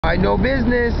I know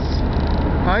business.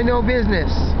 I know business.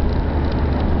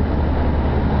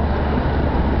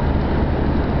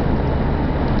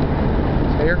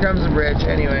 So here comes the bridge.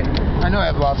 Anyway, I know I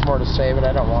have lots more to say, but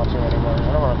I don't want to anymore.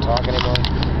 I don't want to talk anymore.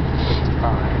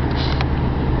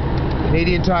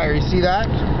 Canadian Tire. You see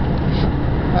that?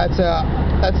 That's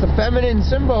the feminine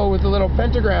symbol with the little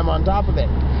pentagram on top of it.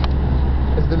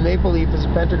 Because the maple leaf is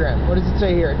a pentagram. What does it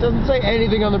say here? It doesn't say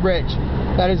anything on the bridge.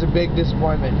 That is a big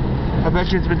disappointment. I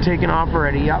bet you it's been taken off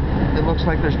already. Yep. It looks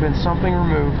like there's been something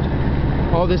removed.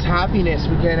 All this happiness,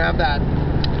 we can't have that.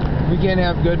 We can't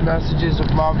have good messages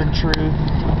of love and truth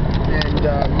and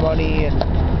money. And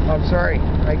I'm sorry.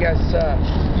 I guess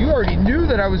you already knew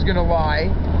that I was going to lie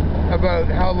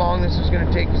about how long this was going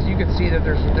to take. Because you could see that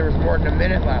there was more than a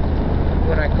minute left.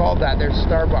 When I called that, there's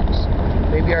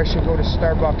Starbucks. Maybe I should go to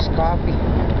Starbucks Coffee.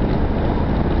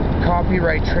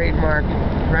 Copyright, trademark,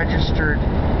 registered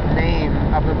name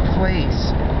of a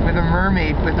place with a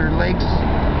mermaid with her legs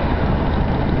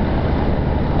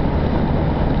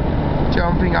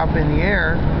jumping up in the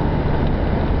air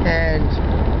and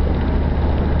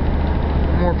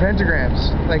more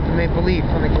pentagrams like the maple leaf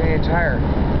on the Canadian Tire.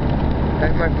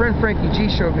 And my friend Frankie G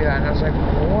showed me that and I was like,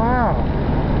 wow.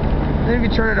 And then if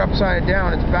you turn it upside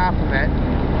down, it's Baphomet.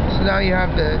 So now you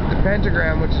have the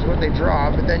pentagram, which is what they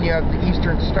draw, but then you have the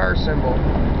Eastern Star symbol,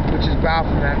 which is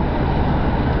Baphomet.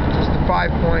 Just the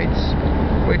 5 points,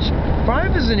 which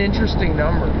 5 is an interesting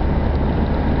number.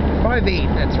 5, 8,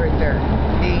 that's right there.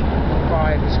 8,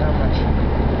 5 is how much?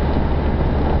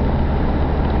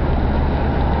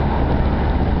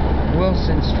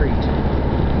 Wilson Street.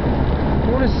 I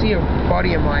want to see a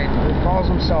buddy of mine who calls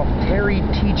himself Terry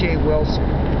T.J. Wilson.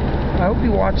 I hope he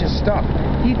watches stuff.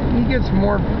 He gets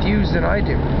more views than I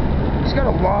do. He's got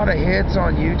a lot of hits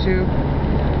on YouTube.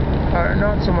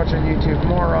 Not so much on YouTube,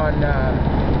 more on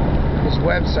his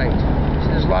website. So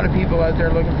there's a lot of people out there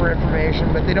looking for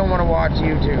information, but they don't want to watch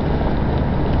YouTube.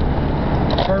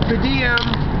 Carpe diem.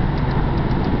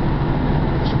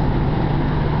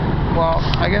 Well,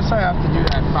 I guess I have to do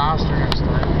that faster next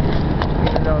time.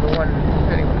 Even though the one...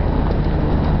 Anyway.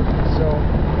 So,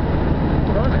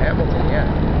 we're on to Hamilton, yeah.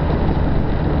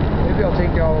 Maybe I'll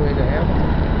take you all the way to Hamilton.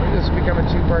 Maybe this will become a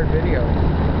 2-part video.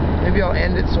 Maybe I'll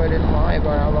end it so I didn't lie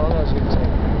about how long I was going to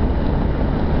take.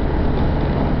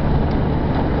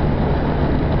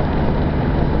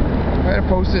 I'm going to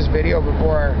post this video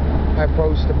before I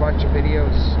post a bunch of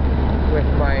videos with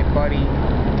my buddy.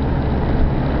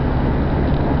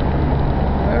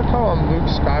 I'm going to call him Luke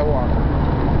Skywalker.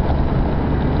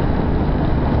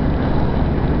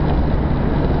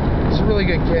 He's a really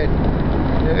good kid.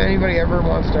 If anybody ever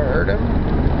wants to hurt him,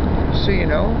 just so you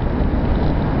know,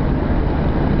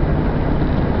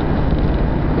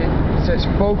 it says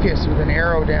focus with an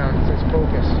arrow down. It says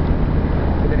focus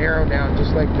with an arrow down,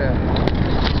 just like the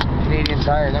Canadian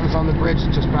Tire. That was on the bridge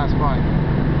that just passed by.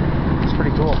 It's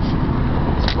pretty cool.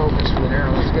 It's focus with an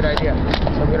arrow. It's a good idea.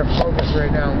 So I'm going to focus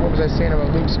right now. What was I saying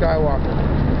about Luke Skywalker?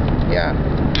 Yeah,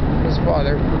 his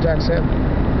father protects him.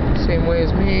 Same way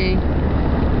as me.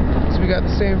 So we got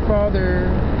the same father.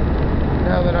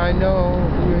 Now that I know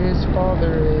who his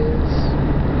father is,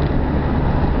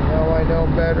 now I know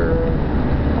better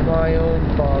my own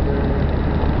father.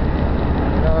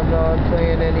 Now I'm not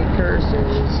playing any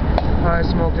curses. I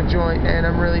smoked a joint and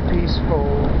I'm really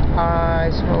peaceful.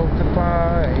 I smoked the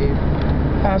pipe,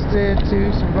 passed it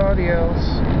to somebody else,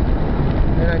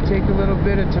 and I take a little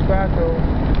bit of tobacco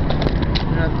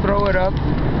and I throw it up,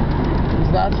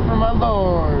 because that's for my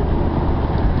Lord.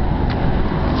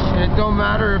 And it don't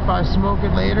matter if I smoke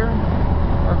it later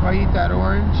or if I eat that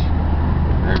orange.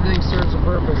 Everything serves a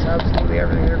purpose. Absolutely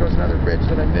everything. There goes another bridge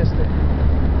that I missed it.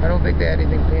 I don't think they had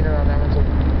anything painted on that one.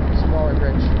 It's a smaller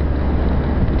bridge.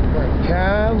 Right.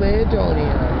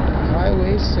 Caledonia.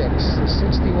 Highway 6. The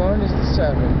 61 is the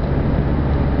 7.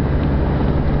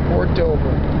 Port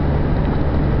Dover.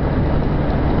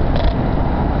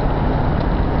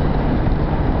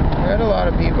 I had a lot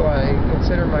of people I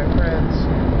consider my friends.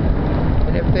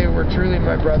 And if they were truly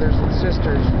my brothers and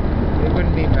sisters, they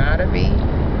wouldn't be mad at me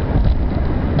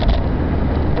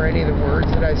for any of the words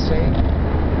that I say.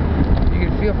 You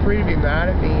can feel free to be mad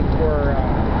at me for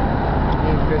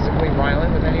being physically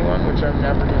violent with anyone, which I'm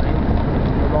never doing.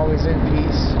 I'm always in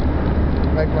peace,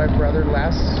 like my brother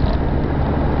Les.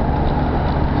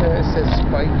 It says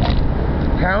Spike.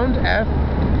 Pound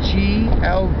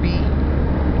FGLB.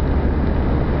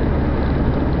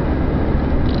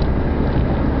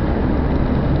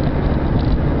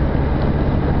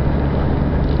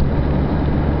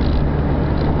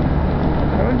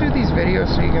 Videos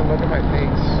so you can look at my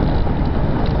face.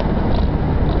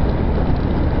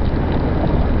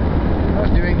 I'm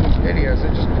not doing these videos.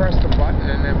 I just press the button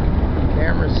and then the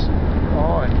camera's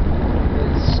on.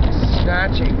 It's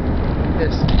snatching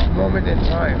this moment in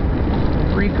time,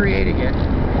 recreating it,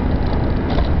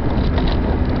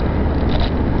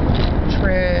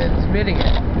 transmitting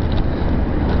it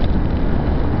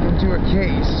into a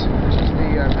case, which is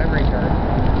the memory card.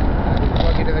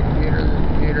 Plug into the computer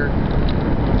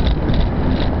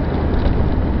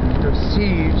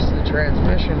receives the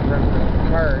transmission from the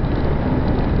card.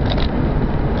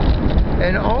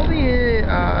 And all the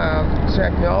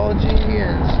technology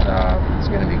and stuff that's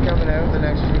going to be coming out in the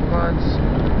next few months,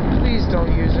 please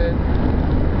don't use it.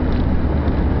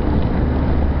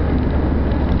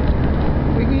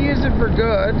 We can use it for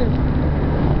good.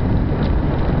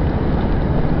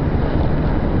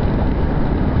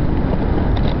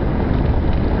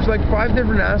 There's like 5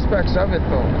 different aspects of it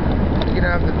though. You're going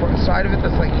to have the side of it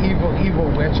that's like evil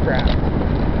witchcraft.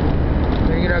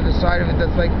 Then you're going to have the side of it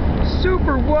that's like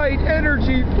super white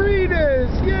energy freeness.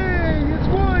 Yay, it's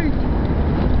white.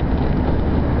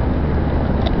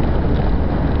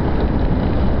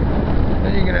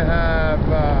 Then you're going to have,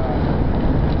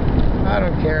 I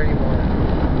don't care anymore.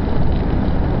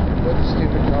 What the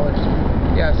stupid colors.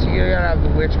 Yeah, so you got to have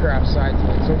the witchcraft side to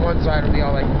it. So one side will be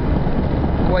all like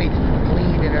white,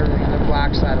 clean and everything. The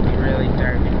black side will be really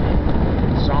dark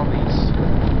and zombies.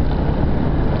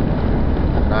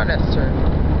 Not necessarily.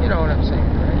 You know what I'm saying,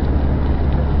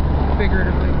 right?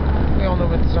 Figuratively. We all know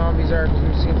what the zombies are because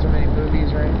we've seen so many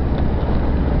movies, right?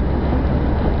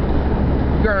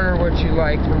 Garner what you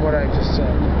like from what I just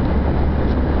said.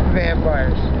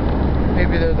 Vampires.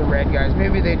 Maybe they're the red guys.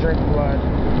 Maybe they drink blood.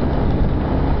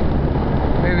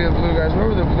 Maybe the blue guys. What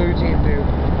would the blue team do?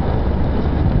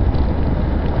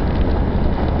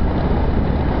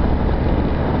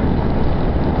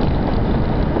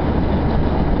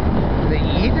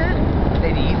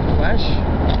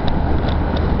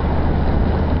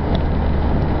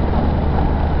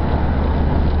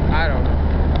 I don't know.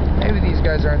 Maybe these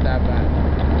guys aren't that bad.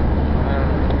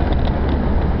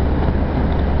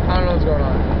 I don't know what's going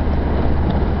on.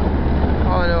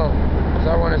 All I know is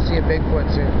I want to see a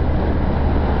Bigfoot soon.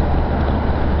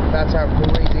 That's how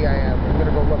crazy I am. I'm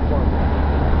gonna go look for him.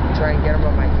 Try and get him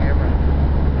on my camera.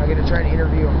 I'm gonna try and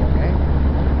interview him, okay?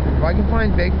 If I can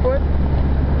find Bigfoot,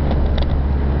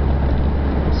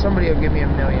 somebody will give me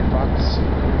 $1 million.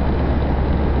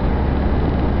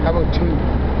 How about 2?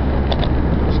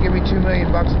 Just give me $2 million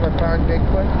if I find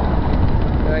Bigfoot,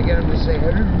 and I get him to say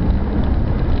hello.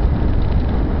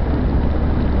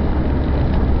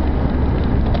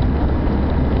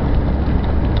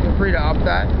 Feel free to up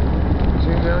that 2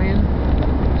 million.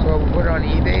 So we'll put it on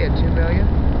eBay at 2 million.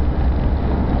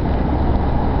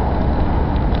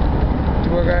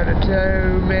 We're got a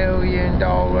 $2 million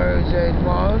in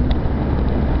one.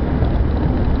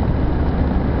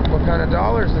 What kind of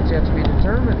dollars? That's yet to be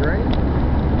determined, right?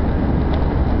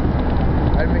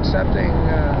 I'm accepting,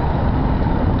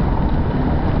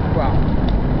 well,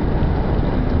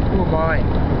 who am I?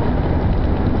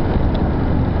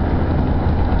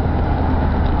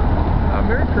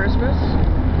 Merry Christmas.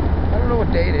 I don't know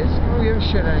what day it is. I don't give a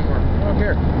shit anymore. I don't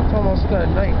care. It's almost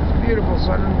night. It's a beautiful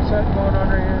sunset going on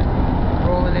right here.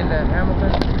 Rolling into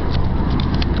Hamilton.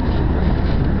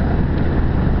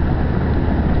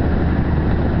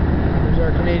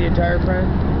 Our Canadian Tire friend.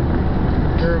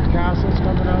 Durham Castle's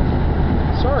coming up.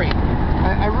 Sorry,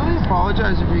 I really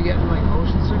apologize if you're getting like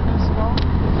motion sickness at all.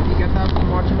 You get that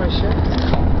from watching my shit.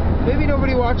 Maybe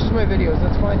nobody watches my videos.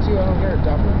 That's fine too. I don't care.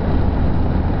 Duffer.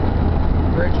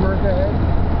 Bridge work ahead.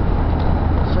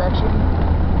 Construction.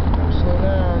 Slow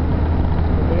down.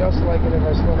 Nobody else will like it if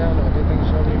I slow down though. I think there's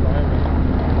nobody behind me.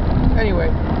 Anyway,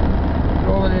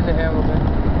 rolling into Hamilton.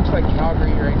 Looks like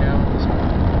Calgary right now at this point.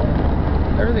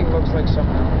 Everything looks like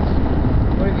something else.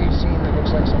 What have you seen that looks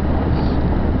like something else?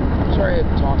 I'm sorry I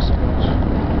talk so much.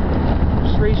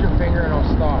 Just raise your finger and I'll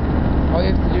stop. All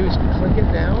you have to do is click it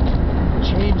down and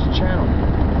change the channel.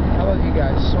 I love you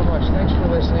guys so much. Thanks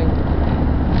for listening.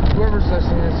 Whoever's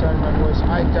listening to the sound of my voice,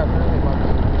 I definitely love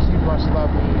you. Because you must love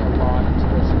me a lot to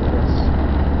listen to this.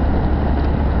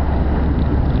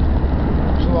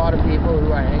 There's a lot of people who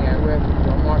I hang out with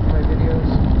who don't watch my videos.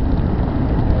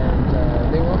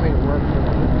 They want me to work for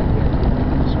them, and I can't do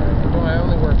that. Sorry. I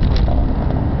only work for them.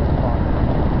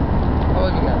 I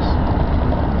love you guys.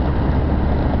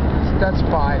 That's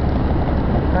 5.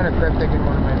 Kind of cryptic in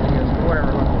one of my videos.